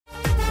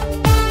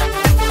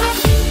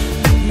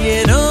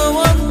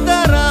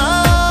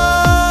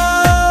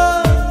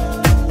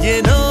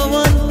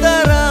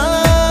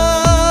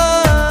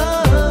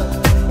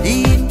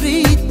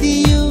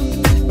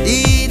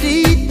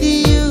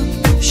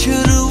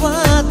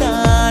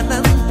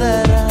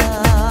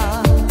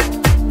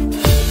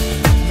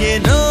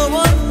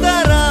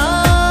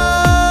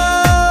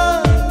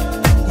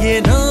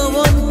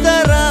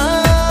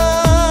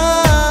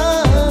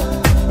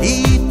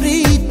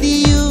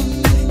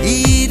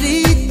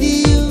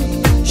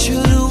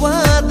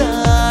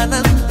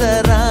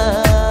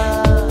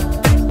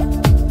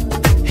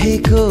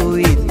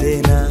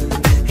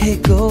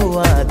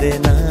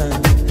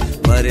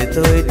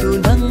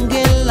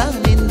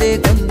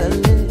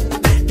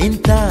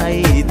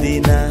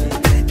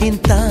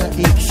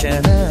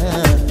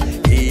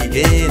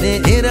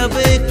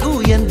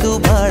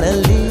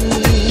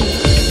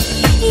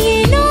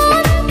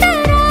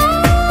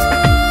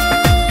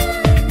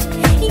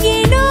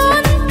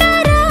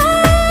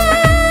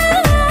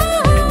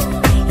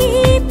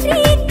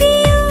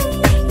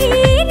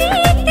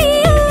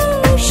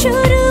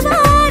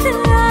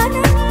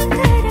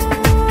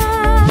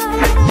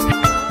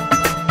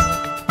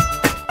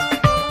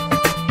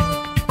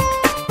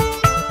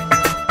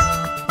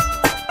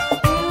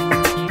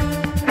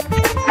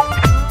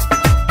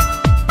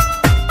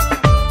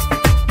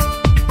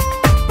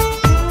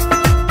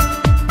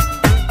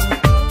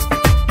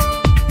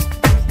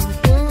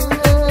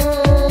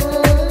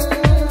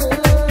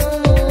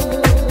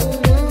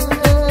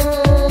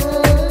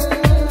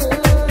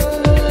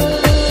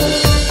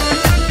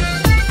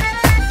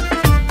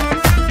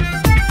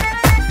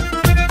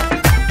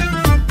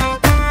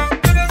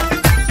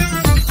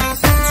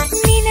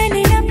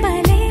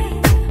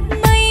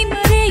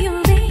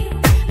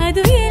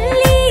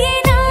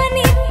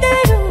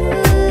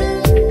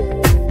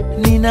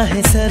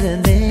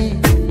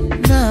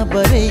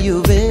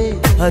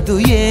ಅದು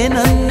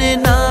ಏನನ್ನೇ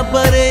ನಾ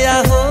ಬರೆಯ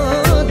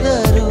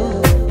ಹೋದರು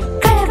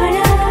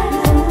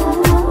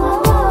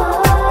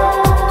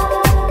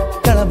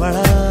ಕಳಬಳ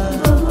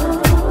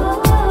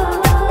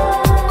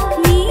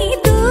ನೀ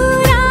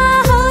ದೂರ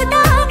ಹೋದ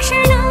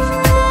ಕ್ಷಣ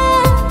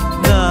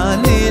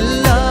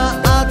ನಾನಿಲ್ಲ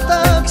ಆ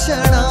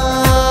ತಕ್ಷಣ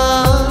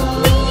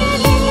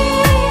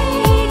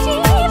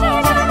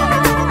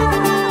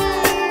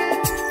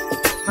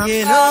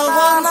ಏನೋ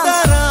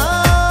ಒಂಥರ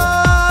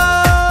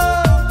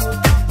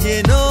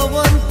ಏನೋ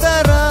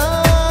ಒಂಥರ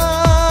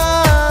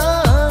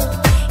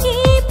ಈ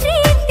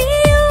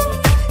ಪ್ರೀತಿಯು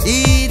ಈ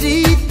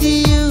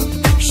ರೀತಿಯು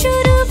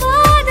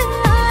ಶುರುವಾದ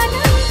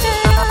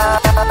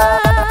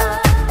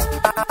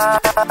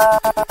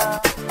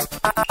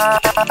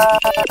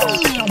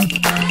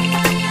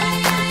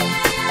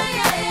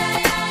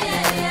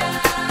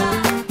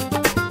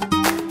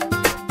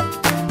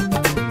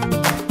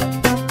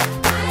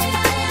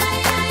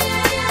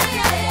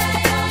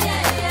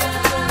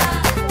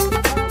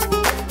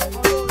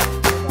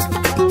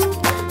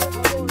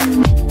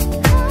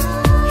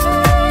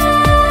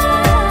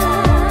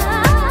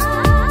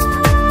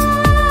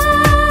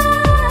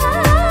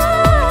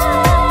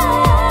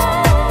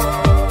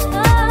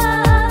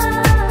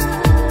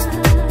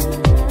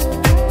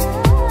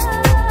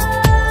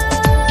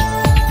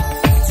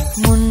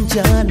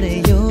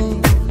ಮುಂಜಾನೆಯೋ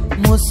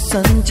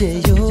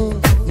ಮುಸ್ಸಂಜೆಯೋ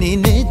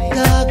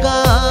ನಿನ್ನಿದ್ದಾಗ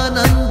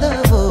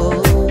ಆನಂದವೋ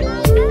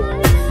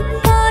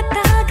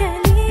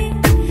ಮಾತಾಗಲಿ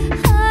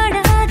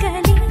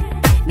ಹಾಡಾಗಲಿ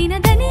ನಿನ್ನ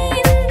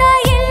ದನಿಯಿಂದ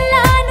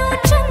ಎಲ್ಲಾನು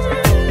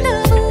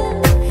ಚಂದವು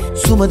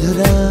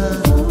ಸುಮಧುರ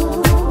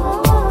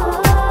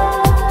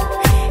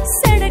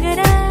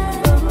ಸಡಗರ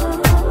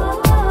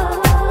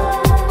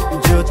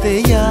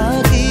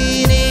ಜೊತೆಯಾಗಿ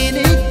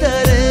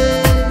ನೀನಿದ್ದರೆ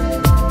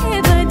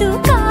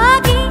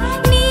ಬದುಕಾಗಿ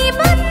ನೀ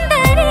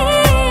ಬಂದರೆ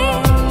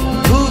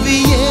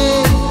ಭುವಿಯೇ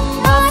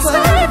ಆ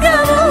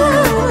ಸ್ವರ್ಗವು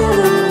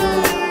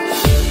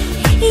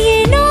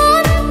ಏನೋ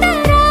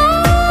ಒಂಥರ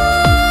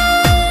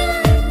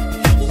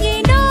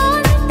ಏನೋ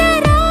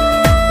ಒಂಥರ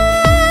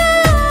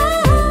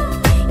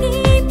ಈ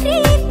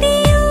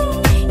ಪ್ರೀತಿಯು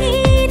ಈ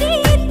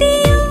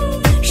ರೀತಿಯು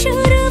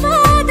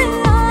ಶುರುವಾದ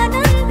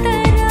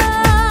ಅನಂತರ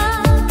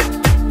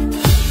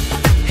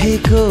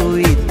ಹೇಗೋ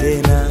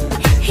ಇದ್ದೇನಾ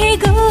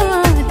ಹೇಗೋ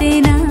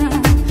ಆದೆನಾ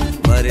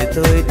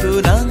ಮರೆತೋಯ್ತು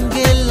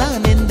ನಂಗೆಲ್ಲ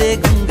ನಿಂದೆ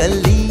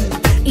ಗಂಗಲ್ಲಿ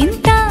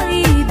ಇಂಥ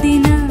ಈ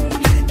ದಿನ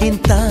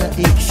ಇಂಥ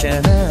ಈ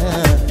ಕ್ಷಣ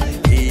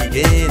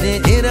ಹೀಗೇನೆ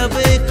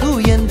ಇರಬೇಕು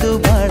ಎಂದು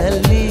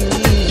ಬಾಳಲ್ಲಿ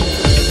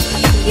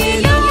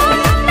ಏನೋ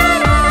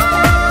ಒಂಥರ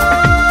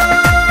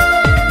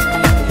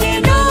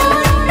ಏನೋ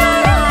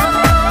ಒಂಥರ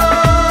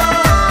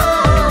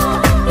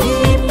ಈ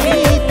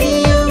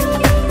ಪ್ರೀತಿಯು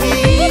ಈ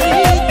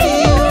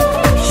ರೀತಿಯು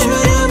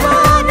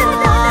ಶುರುವಾದ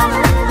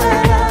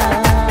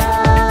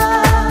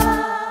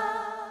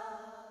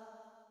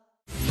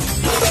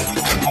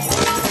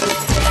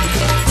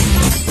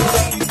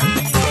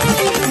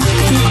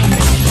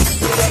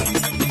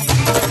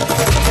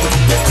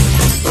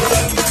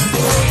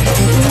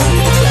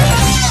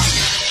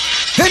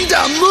And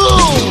a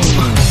move!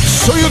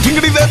 So you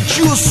think that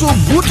you're so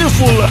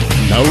beautiful?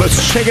 Now let's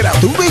check it out.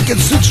 The wicked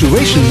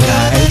situation,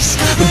 guys.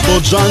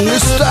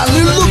 Bojangles style,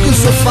 you're looking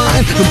so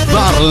fine.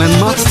 Bottle and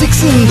mud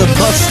sticks in the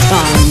bus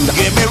stand.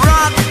 Give me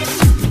rock,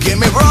 give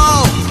me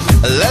roll.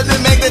 Let me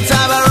make the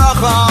time I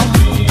rock on.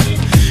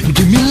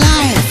 Give me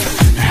life,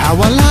 how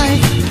I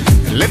like.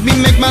 Let me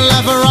make my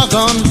life a rock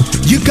on.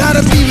 You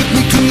gotta be with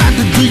me tonight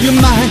to do your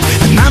mind.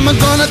 And I'm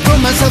gonna throw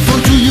myself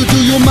onto you, do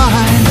your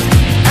mind.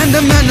 And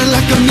a man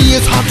like me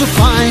is hard to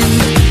find.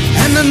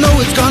 And I know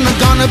it's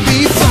gonna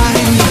be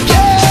fine.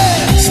 Yeah!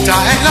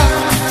 Stylo,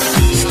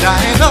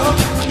 stylo.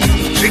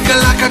 Trigger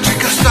like a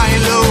trigger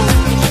stylo.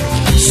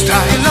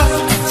 Stylo,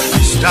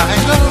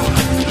 stylo.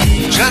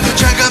 Jaga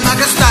jaga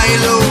maga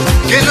stylo.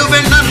 Geluve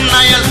nanna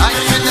your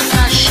life in the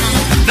fashion.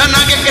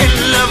 Nanage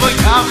ellavo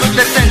yav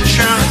the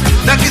tension.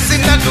 Nagisi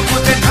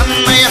nagude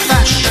nanna your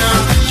fashion.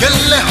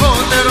 Yelle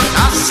hoderu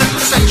a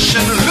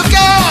sensation. Look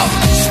out!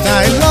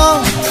 Stylo,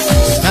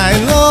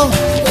 stylo.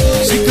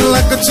 Chica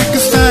like a chica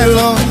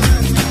stylo.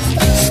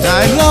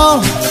 Stylo,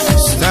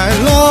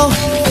 stylo.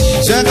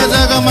 Jaga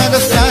jaga maga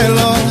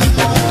stylo.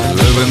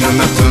 Living in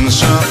the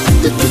tension.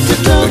 You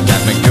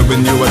got me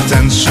giving you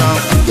attention.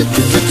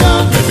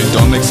 Baby,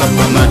 don't accept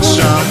an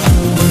action.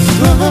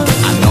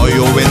 I know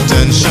your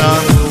intention.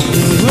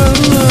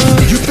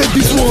 You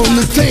babies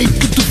wanna take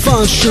it to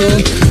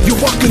function. You're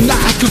walking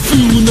like a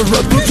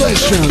funeral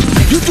procession.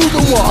 You do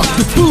the walk,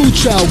 the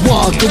pucha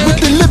walk with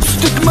the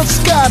lipstick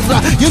mascara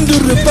in the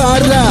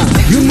repara.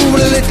 You move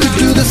a little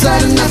to the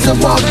side and as I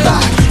walk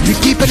back, you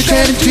keep it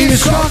shedding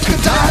tears,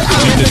 crocodile.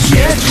 I'm the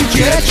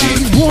jetty,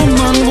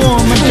 woman,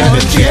 woman, got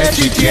a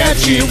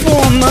jetty,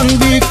 woman,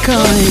 be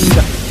kind.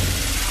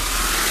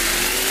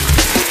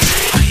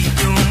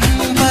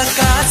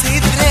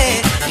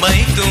 ಮೈ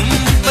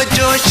ತುಂಬ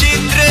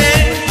ಜೋಶಿದ್ರೆ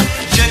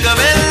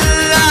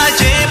ಜಗವೆಲ್ಲ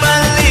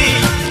ಜೇಬಲ್ಲಿ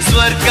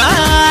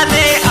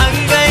ಸ್ವರ್ಗಾನೇ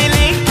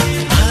ಅಂಗೈಲಿ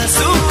ಆ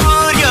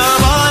ಸೂರ್ಯ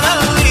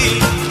ಬಾನಲ್ಲಿ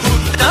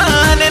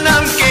ಹುಟ್ಟಾನೆ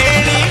ನಮ್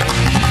ಕೇಳಿ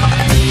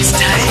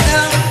style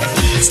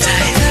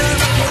style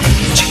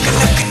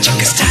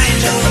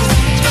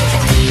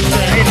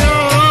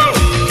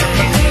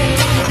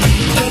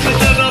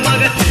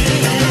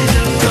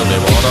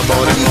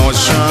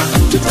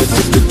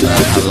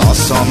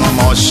is on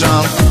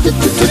emotion.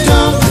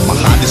 My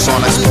heart is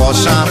on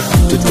explosion.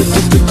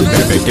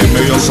 Baby, give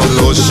me your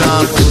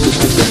solution.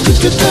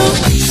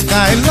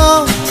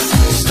 Stylo,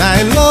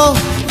 stylo,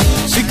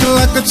 chica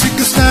like a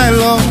chica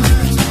stylo.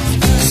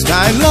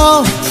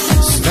 Stylo,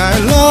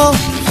 stylo,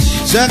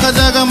 jaga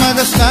jaga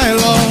maga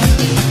stylo.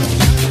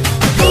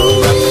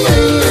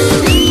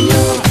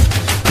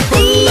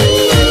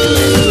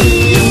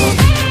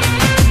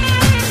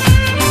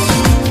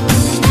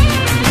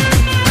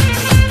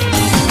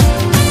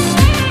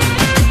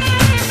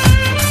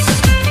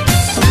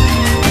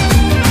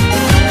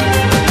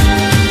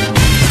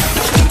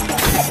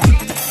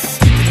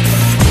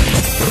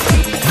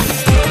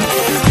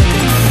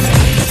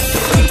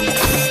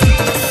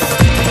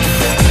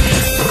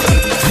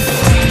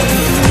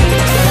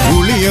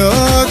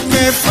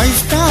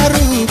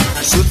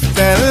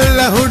 ಸುತ್ತೆಲ್ಲ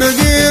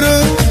ಹುಡುಗಿರು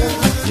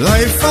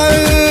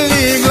ಲೈಫಲ್ಲಿ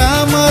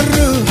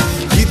glamour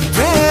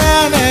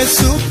ಇದ್ರೇನೆ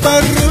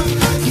super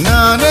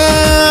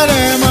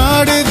ನಾನೇನೆ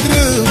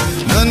ಮಾಡಿದ್ರು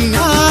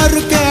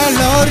ನನ್ನಾರು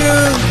ಕೇಳೋರು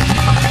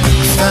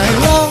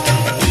ಸ್ಟೈಲೋ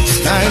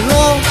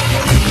ಸ್ಟೈಲೋ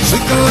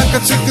ಚಿಕ್ಕ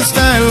ಚಿಕ್ಕ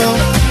ಸ್ಟೈಲೋ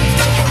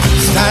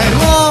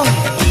ಸ್ಟೈಲೋ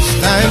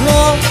ಸ್ಟೈಲೋ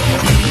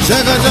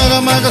ಜಗ ಜಗ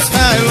ಮಗ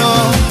ಸ್ಟೈಲೋ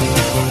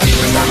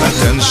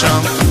attention.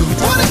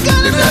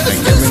 If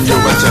nothing giving you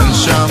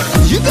attention,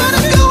 you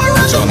gotta go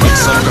around to make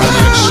some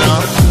connection.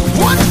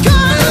 What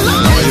kind of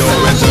love? Know your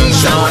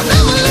attention.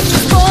 Never let you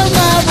spoil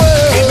my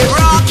world. Give me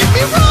rock, give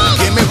me rock,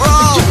 give me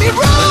rock, give me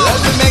rock. Let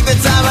me make the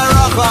time I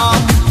rock on.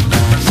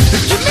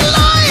 Give me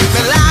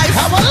life,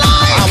 how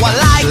I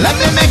like. Let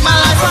me make my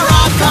life a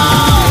rock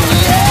on.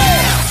 Yeah.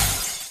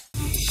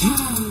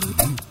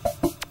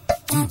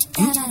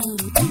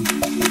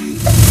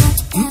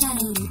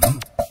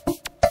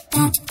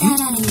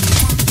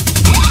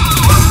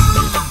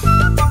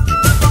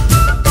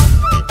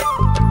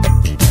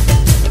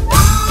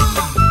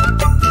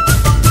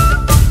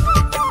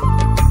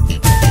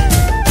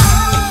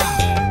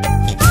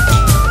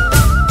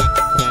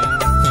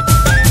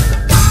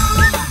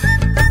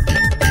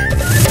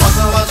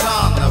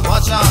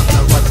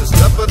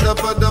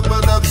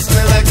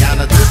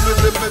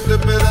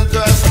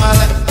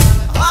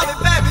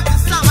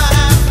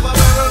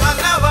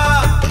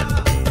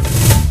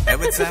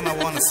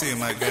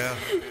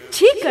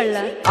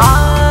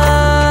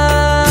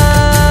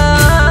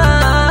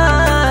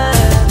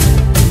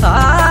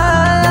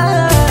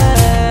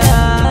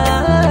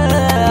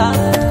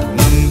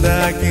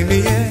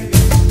 ಮಂದಾಕಿನಿಯೇ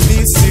ನೀ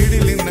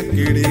ಸಿಡಿಲಿನ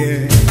ಕಿಡಿಯೇ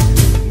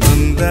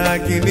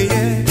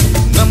ಮಂದಾಕಿನಿಯೇ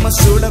ನಮ್ಮ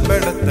ಸುಡ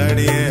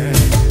ಬೆಳತಡಿಯೇ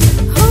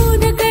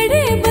ಹೋದ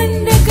ಕಡೆ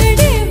ಬಂದ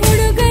ಕಡೆ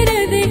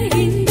ಹುಡುಗರದೆ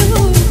ಹಿಂಡು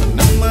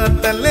ನಮ್ಮ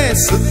ತಲೆ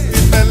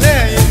ಸುತ್ತಿತಲೆ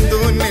ಎಂದು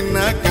ನಿನ್ನ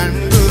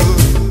ಕಂಡು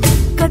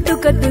ಕದ್ದು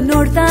ಕದ್ದು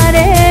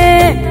ನೋಡ್ತಾರೆ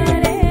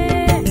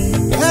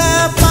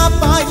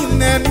ಪಾಪ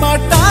ಇನ್ನೇನ್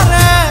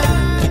ಮಾಡ್ತಾರೆ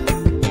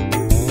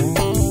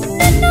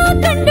ನನ್ನ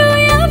ಕಂಡು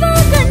ಯಾವ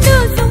ಕಂಡು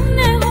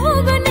ಸುಮ್ಮನೆ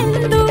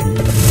ಹೋಗನೆಂದು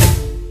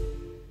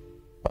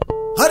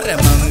ಅರೆ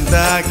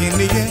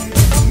ಮಂದಾಕಿನಿಯೇ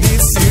ನೀ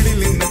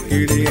ಸಿಡಿಲಿನ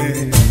ಕಿಡಿಯೇ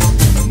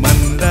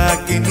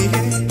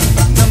ಮಂದಾಕಿನಿಯೇ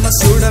ನಮ್ಮ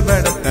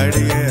ಸುಡಬೇಡ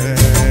ತಡಿಯೇ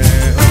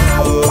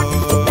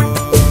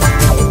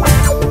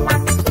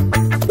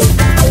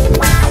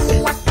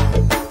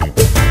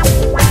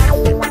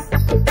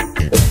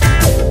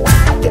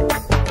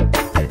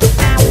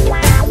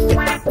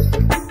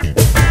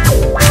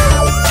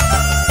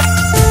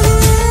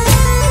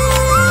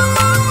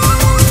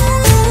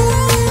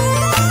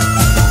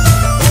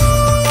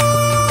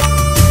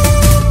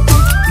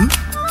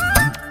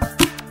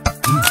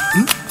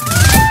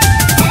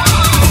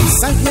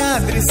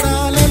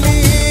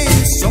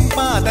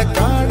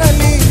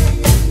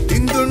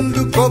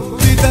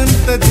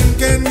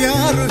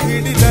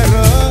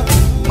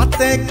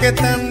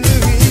ತಂದು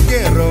ಹೀಗೆ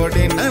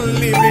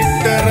ರೋಡಿನಲ್ಲಿ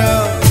ಬಿಟ್ಟರ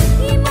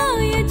ಈ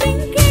ಮಾಯ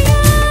ಜಿಂಕೆಯ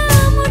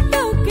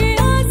ಮುಟ್ಟೋಕೆ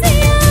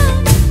ಆಸೆಯ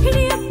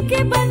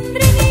ಹಿಡಿಯೋಕೆ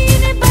ಬಂದ್ರೆ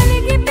ನೀನೆ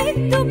ಬಲೆಗೆ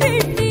ಬಿದ್ದು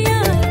ಬಿಡ್ತೀಯ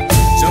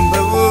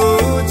ಚಂಬವು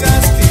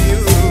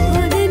ಜಾಸ್ತಿಯು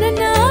ಅದೇ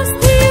ನನ್ನ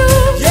ಆಸ್ತಿಯು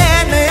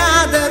ಏನೇ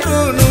ಆದರೂ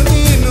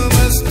ನೀನು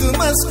ಮಸ್ತು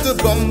ಮಸ್ತು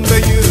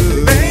ಬೊಂಬೆಯು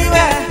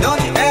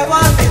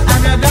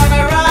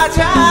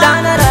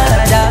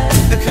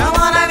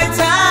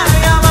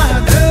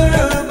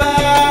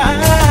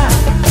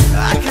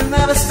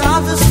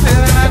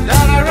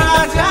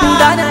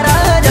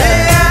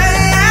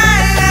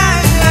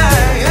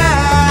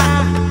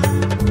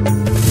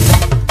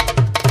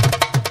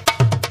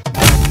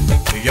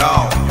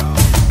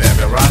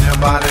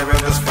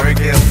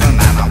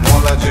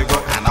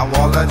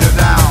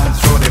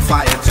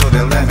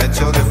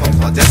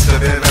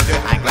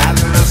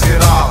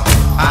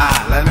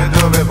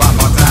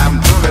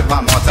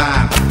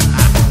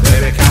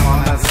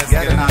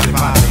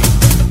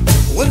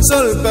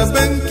ಸ್ವಲ್ಪ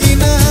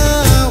ಬೆಂಕಿನ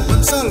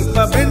ಒಂದ್ ಸ್ವಲ್ಪ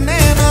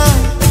ಬೆಣ್ಣೆನ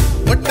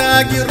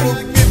ಒಟ್ಟಾಗಿ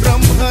ರುಬ್ಬಿ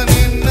ಬ್ರಹ್ಮ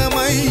ನಿನ್ನ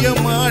ಮೈಯ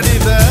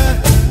ಮಾಡಿದ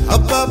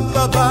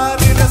ಅಬ್ಬಬ್ಬ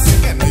ಬಾರಿ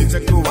ರಸಿಕ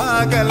ನಿಜಕ್ಕೂ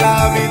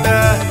ಆಗಲಾವಿದ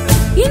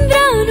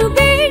ಇಂದ್ರಾನು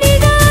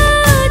ಬೇಡಿದ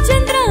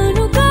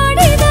ಚಂದ್ರಾನು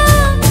ಕಾಡಿದ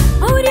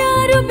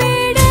ಅವ್ರ್ಯಾರು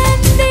ಬೇಡ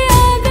ಅಂದೆ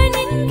ಆಗ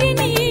ನಿಂಗೆ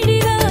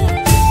ನೀಡಿದ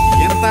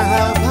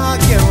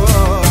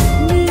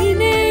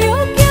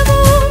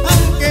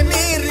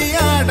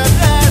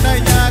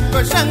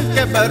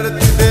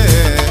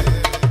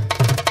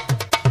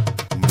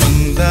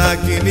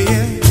ಮಂದಾಕಿನಿಯೇ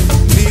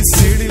ನೀ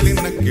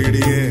ಸಿಡಿಲಿನ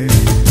ಕಿಡಿಯೇ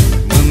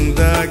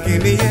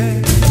ಮಂದಾಕಿನಿಯೇ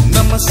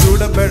ನಮ್ಮ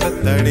ಸುಡಬೇಡ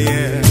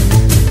ತಡಿಯೇ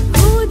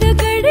ಹೋದ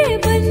ಕಡೆ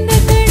ಬಂದ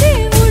ಕಡೆ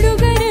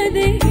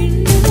ಹುಡುಗರದೆ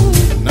ಹೆಣ್ಣು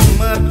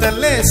ನಮ್ಮ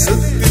ತಲೆ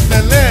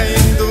ಸುತ್ತಿದ್ದಲೇ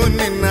ಇಂದು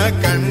ನಿನ್ನ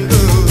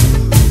ಕಂಡು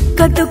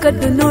ಕದ್ದು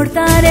ಕದ್ದು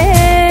ನೋಡ್ತಾರೆ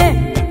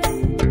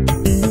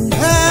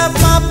ಹೇ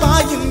ಪಾಪ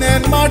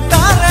ಇನ್ನೇನ್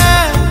ಮಾಡ್ತಾರೆ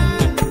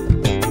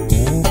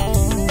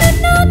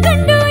ನನ್ನ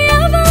ಕಂಡು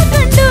ಯಾವ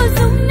ಕಂಡು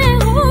ಸುಮ್ಮನೆ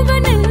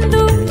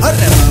ಹೋಗನೆಂದು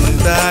ಅರೆ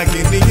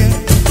ಮಂದಾಕಿನಿಯೇ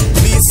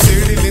ನೀ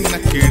ಸಿಡಿಲಿನ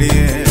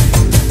ಕಿಡಿಯೇ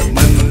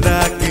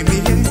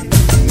ಮಂದಾಕಿನಿಯೇ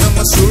ನಮ್ಮ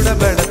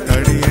ಸುಡಬೇಡ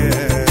ತಡಿಯೇ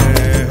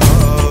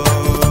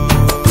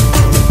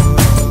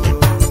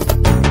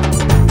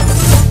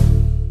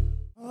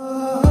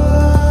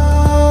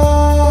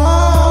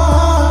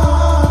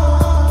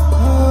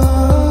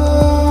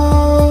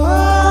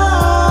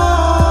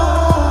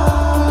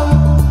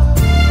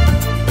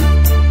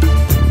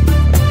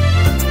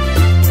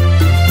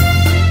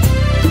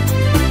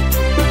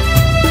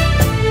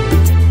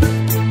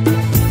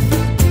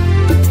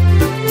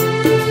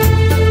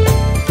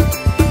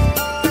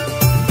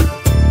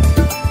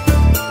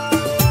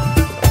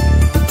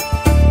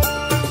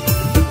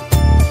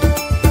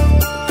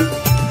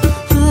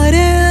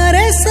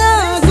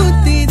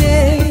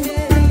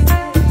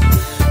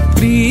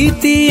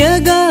ಪ್ರೀತಿಯ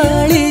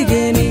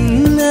ಗಾಳಿಗೆ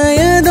ನಿನ್ನಯ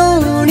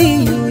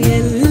ದೋಣಿಯು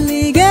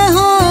ಎಲ್ಲಿಗೆ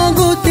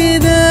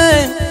ಹೋಗುತ್ತಿದೆ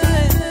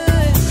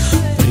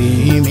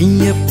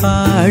ಪ್ರೇಮಿಯ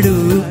ಪಾಡು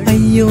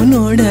ಅಯ್ಯೋ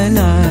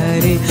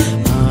ನೋಡಲಾರೆ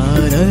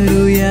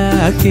ಆದರೂ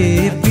ಯಾಕೆ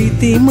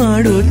ಪ್ರೀತಿ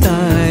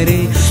ಮಾಡುತ್ತಾರೆ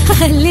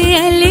ಅಲೆ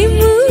ಅಲೆ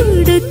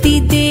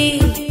ಮೂಡುತ್ತಿದೆ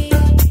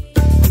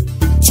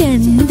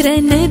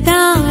ಚಂದ್ರನ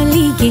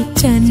ದಾಳಿಗೆ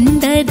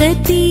ಚಂದದ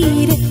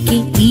ತೀರಕ್ಕೆ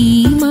ಈ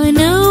ಮನ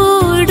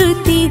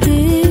ಓಡುತ್ತಿದೆ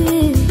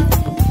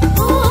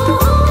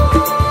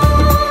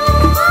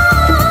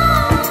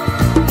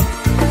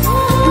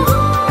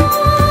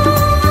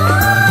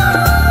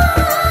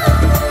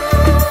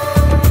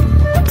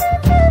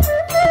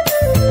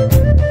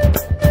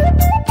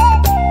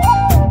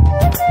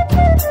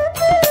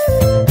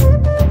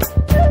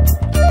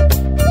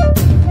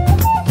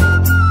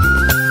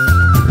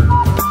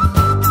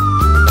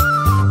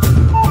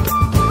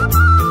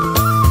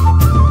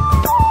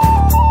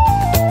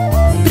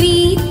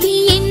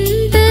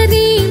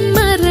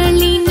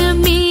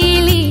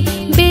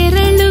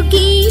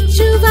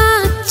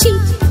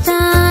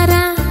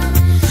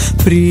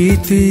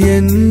ಪ್ರೀತಿ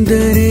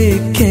ಎಂದರೆ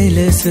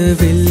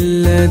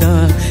ಕೆಲಸವಿಲ್ಲದ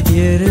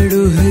ಎರಡು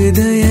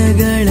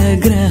ಹೃದಯಗಳ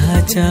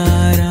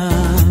ಗ್ರಹಚಾರ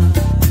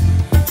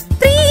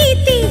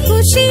ಪ್ರೀತಿ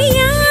ಖುಷಿಯ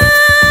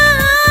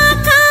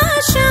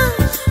ಆಕಾಶ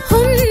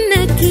ಹೊನ್ನ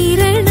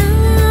ಕಿರಣ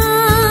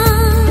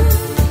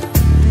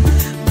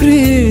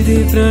ಪ್ರೀತಿ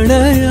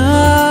ಪ್ರಣಯ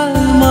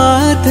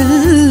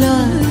ಮಾತಲ್ಲ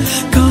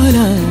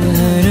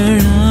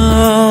ಕಾಲಹರಣ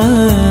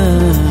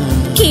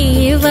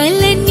ಕೇವಲ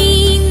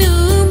ನೀನು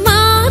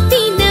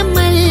ಮಾತಿನ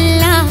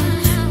ಮಲ್ಲ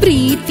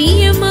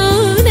ಪ್ರೀತಿಯ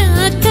ಮೌನ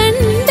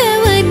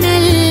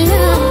ಕಂಡವನಲ್ಲ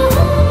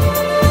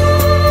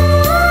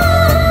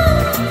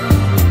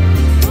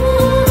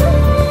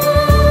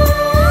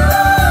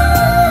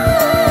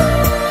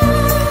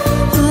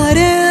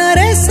ಅರೆ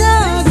ಅರೆ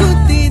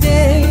ಸಾಗುತ್ತಿದೆ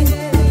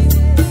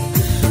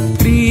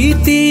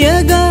ಪ್ರೀತಿಯ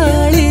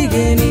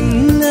ಗಾಳಿಗೆ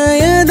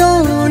ನಿನ್ನಯ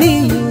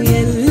ದೋಣಿಯು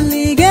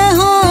ಎಲ್ಲಿಗೆ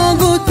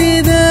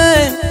ಹೋಗುತ್ತಿದೆ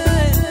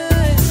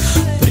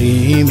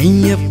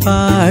ಪ್ರೇಮಿಯ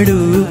ಪಾಡು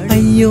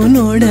ಅಯ್ಯೋ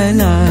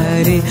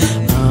ನೋಡಲಾರೆ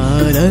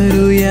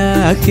ಆದರೂ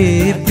ಯಾಕೆ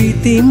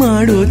ಪ್ರೀತಿ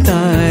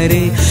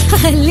ಮಾಡುತ್ತಾರೆ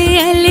ಅಲೆ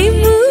ಅಲೆ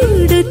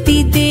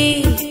ಮೂಡುತ್ತಿದೆ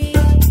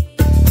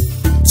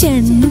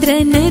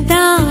ಚಂದ್ರನ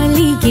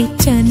ದಾಳಿಗೆ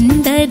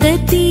ಚಂದದ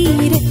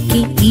ತೀರಕ್ಕೆ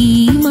ಈ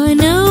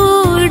ಮನ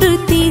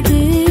ಓಡುತ್ತಿದೆ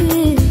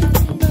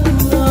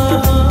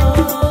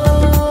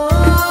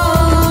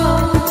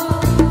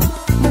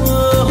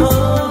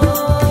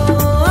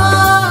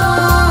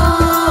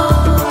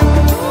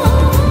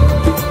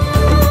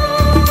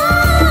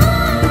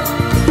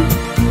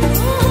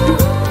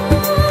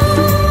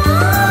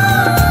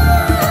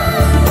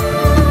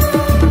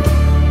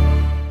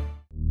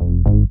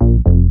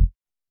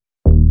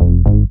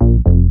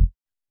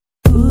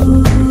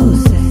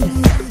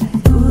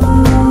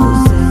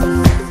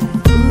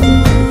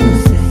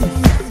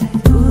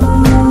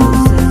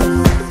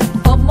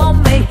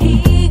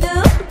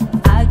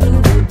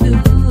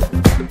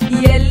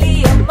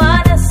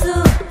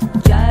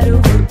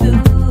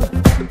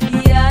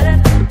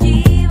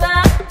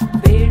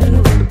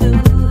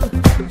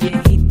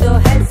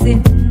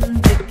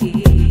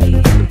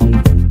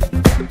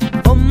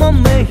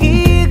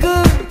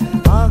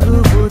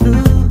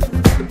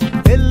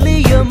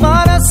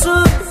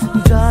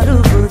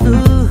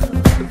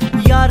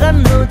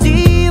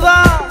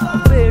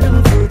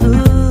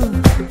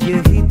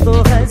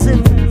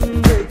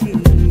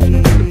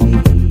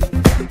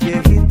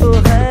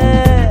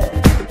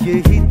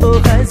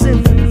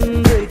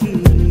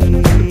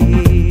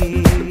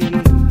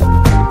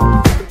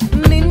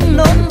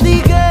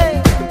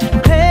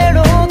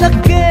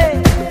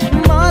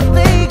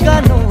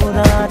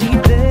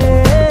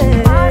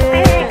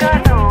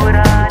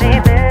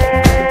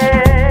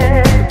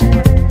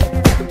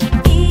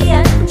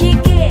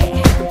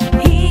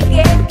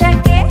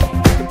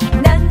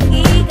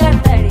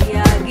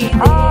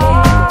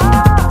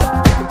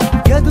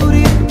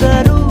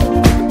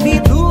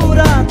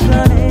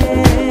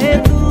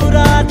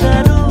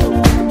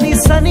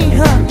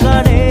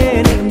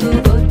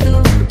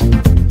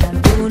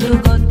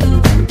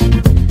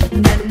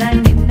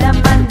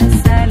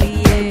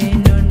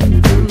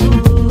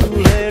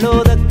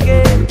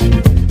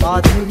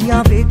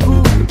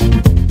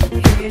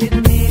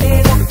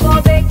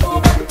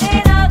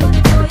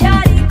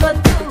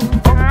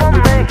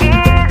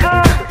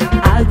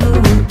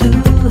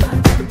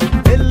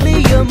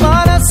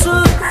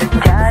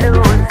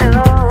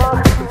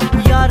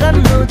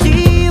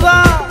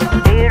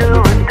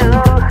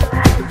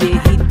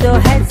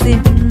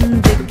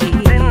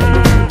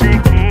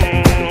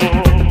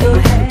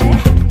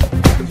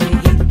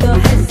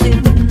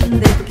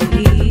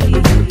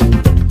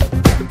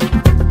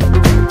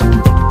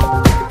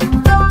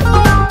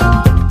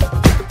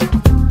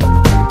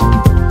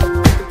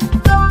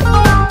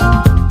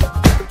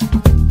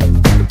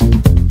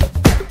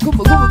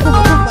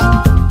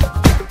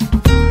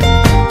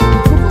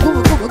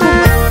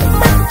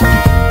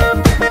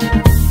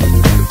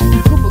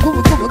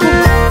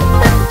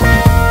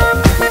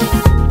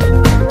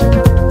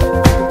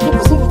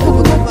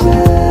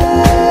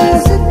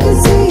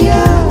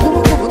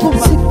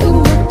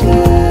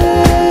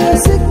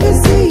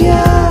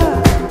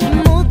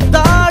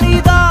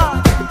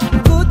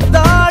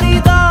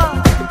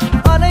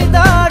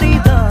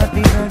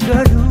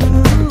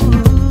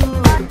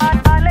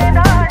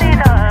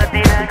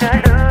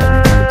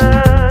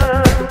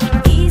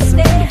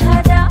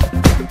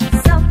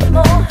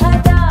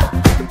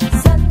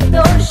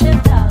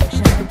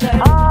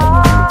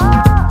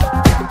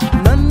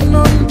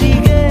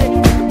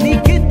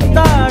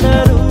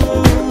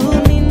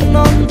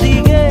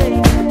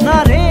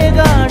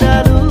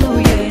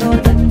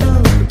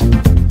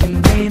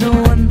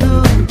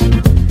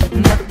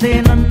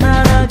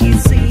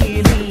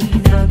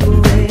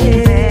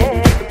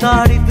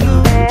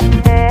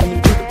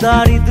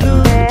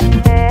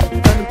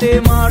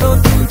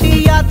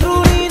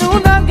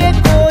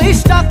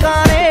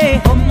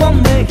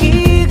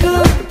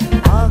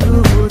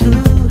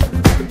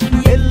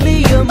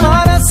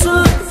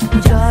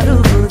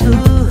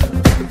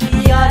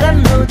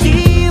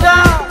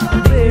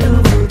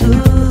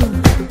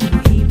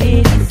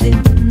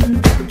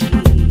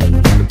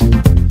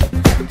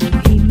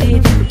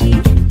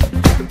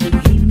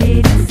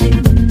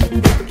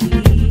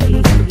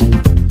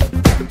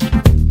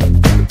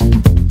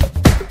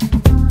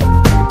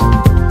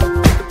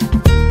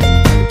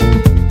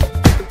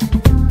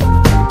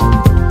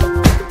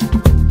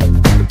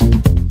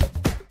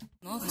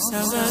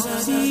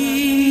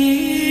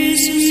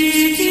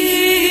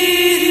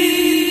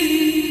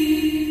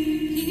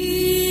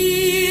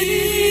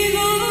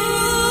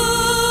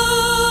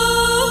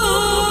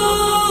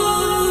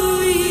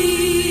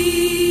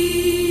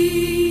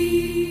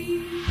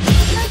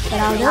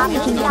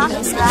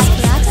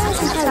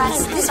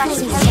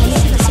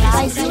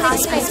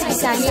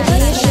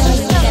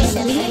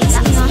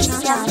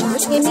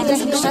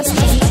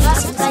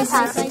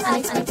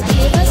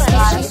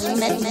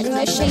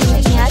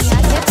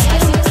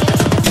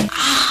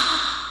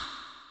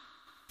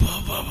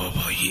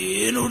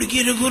ಏನು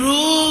ಹುಡುಗಿರು ಗುರು,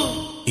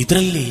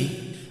 ಇದರಲ್ಲಿ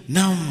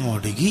ನಮ್ಮ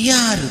ಹುಡುಗಿ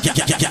ಯಾರು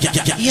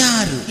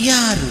ಯಾರು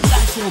ಯಾರು?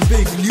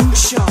 Big new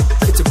shot,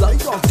 it's a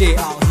blind all day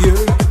out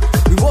here.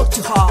 We work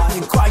too hard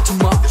and cry too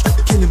much,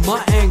 killing my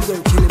anger,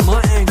 killing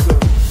my anger.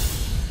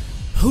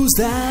 Who's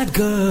that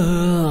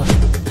girl?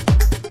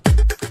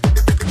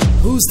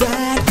 Who's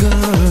that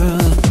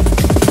girl?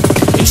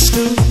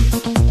 ಇಷ್ಟು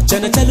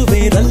ಜನ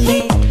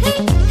ಚಲುವೆರಲ್ಲಿ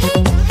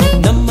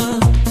ನಮ್ಮ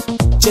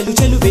ಚೆಲು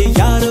ಚೆಲುವೆ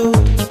ಯಾರೋ,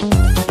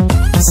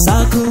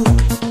 ಸಾಕು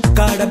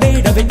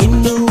ಕಾಡಬೇಡವೆ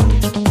ಇನ್ನು,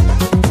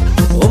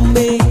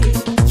 ಒಮ್ಮೆ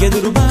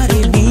ಎದುರು ಬಾರಿ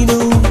ನೀನು.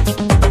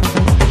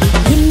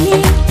 ಇನ್ನೇ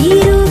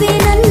ಇರುವೆ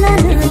ನನ್ನ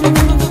ನಾನು,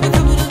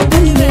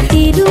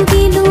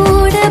 ತಿರುಗಿ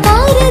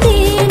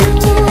ನೋಡಬಾರದೇನು.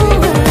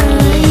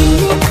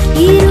 ಇನ್ನೇ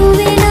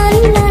ಇರುವೆ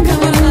ನನ್ನ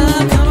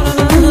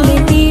ನಾನು,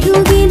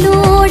 ತಿರುಗಿ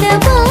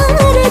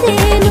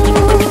ನೋಡಬಾರದೇನು.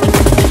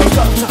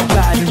 Girls are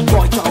bad and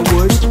boys are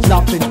worse,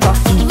 love and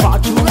trust and far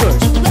too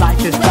worse.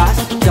 Life is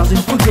fast,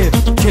 doesn't forgive,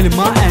 killing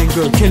my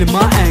anger, killing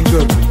my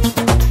anger.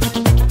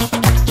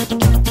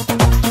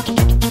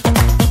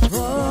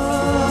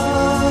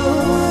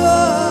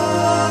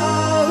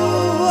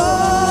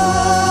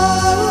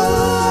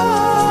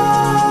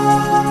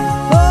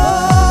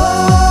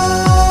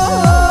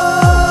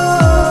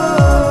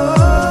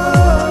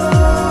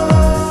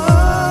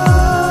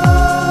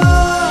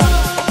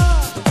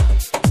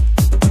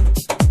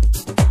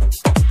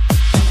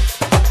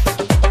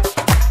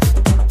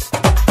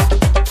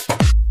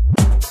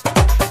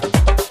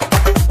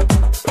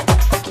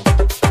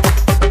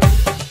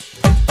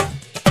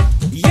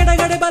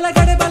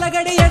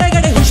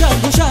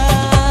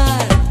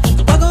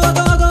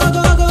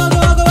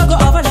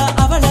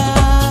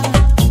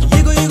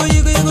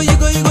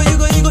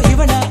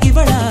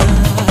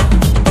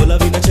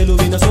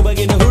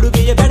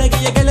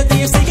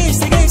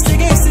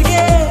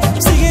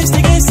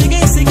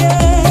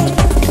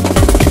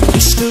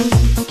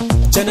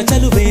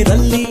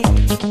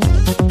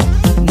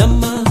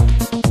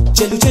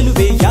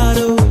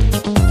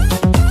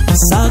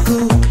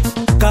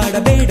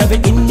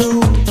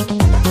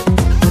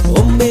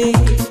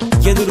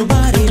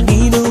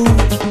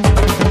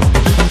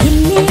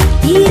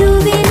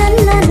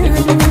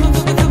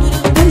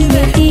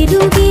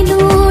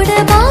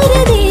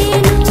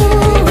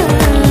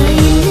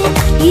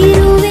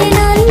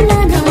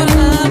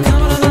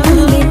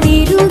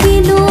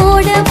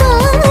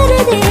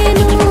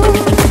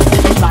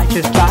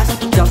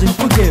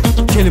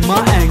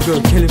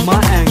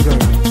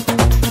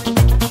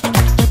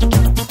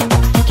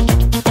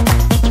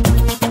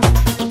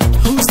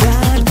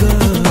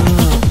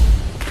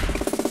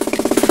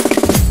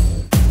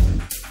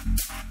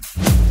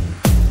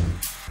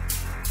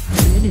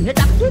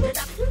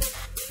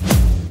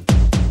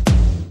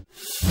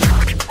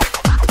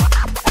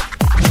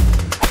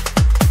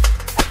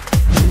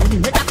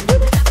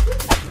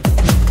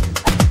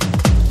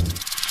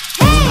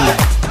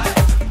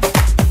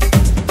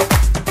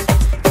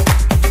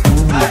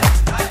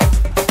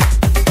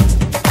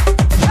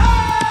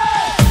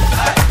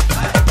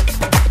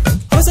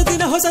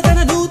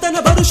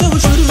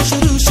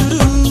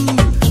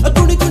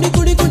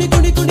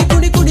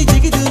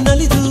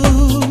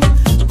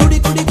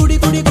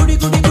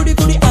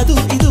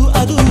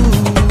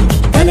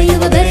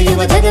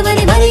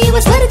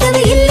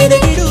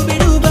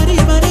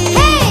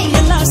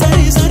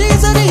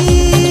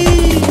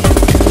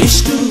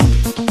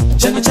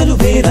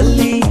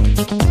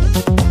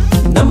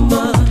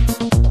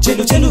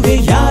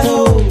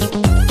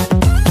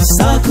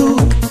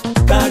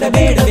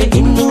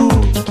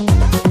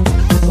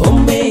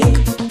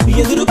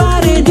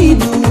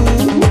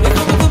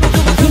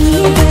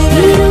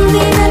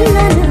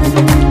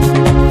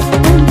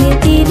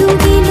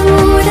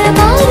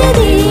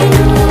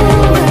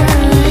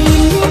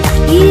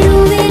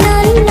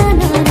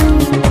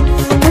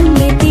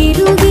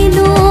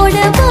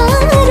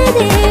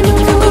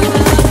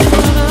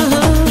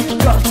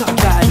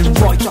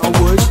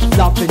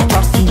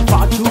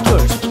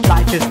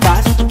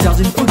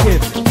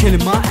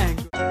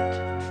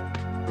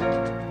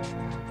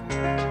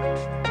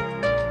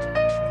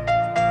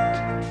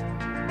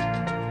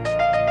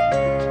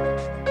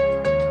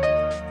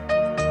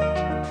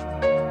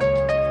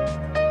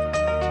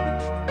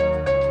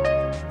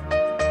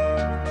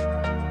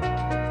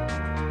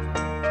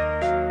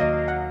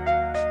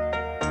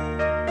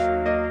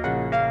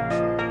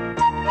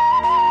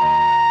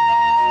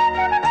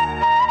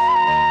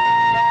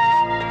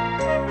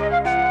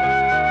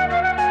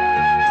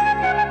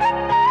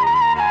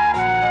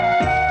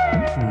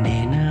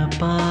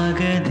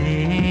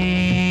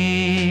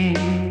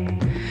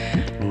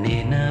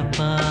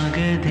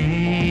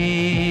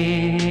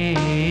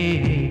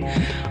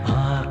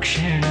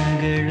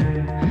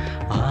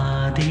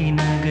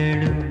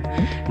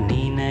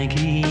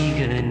 ನಿನಗೀಗ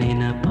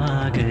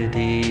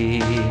ನೆನಪಾಗದೆ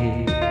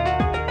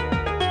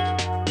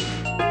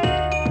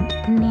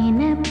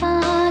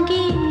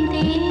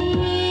ನೆನಪಾಗಿದೆ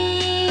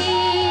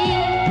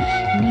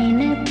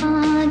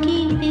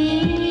ನೆನಪಾಗಿದೆ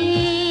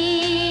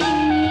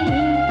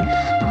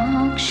ಆ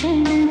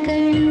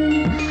ಕ್ಷಣಗಳು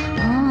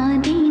ಆ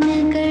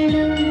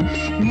ದಿನಗಳು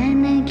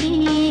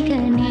ನನಗೀಗ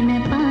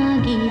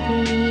ನೆನಪಾಗಿದೆ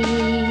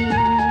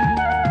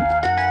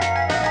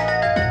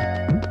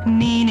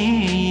ನೀನೇ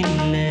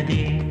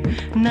ಇಲ್ಲದೆ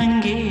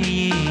ನಂಗೆ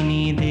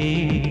ಏನಿದೆ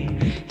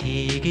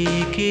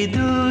ಹೀಗೇಕೆ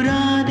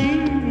ದೂರಾದೆ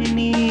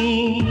ನೀ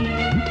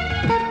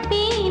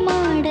ತಪ್ಪಿ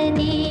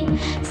ಮಾಡದೆ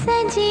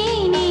ಸಜೆ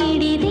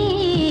ನೀಡಿದೆ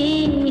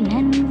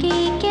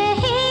ನನ್ಗೇಕೆ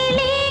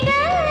ಹೇಳಿಗ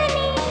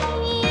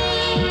ನೀ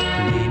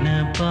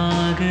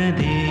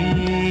ನೆನಪಾಗದೆ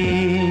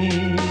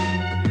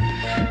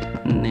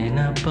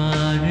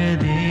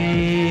ನೆನಪಾಗದೆ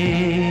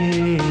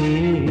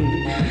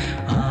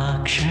ಆ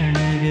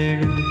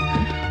ಕ್ಷಣಗಳು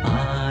ಆ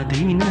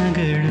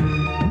ದಿನಗಳು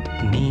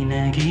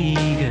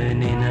ನಿನಗೀಗ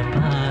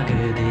ನೆನಪಾಗದೆ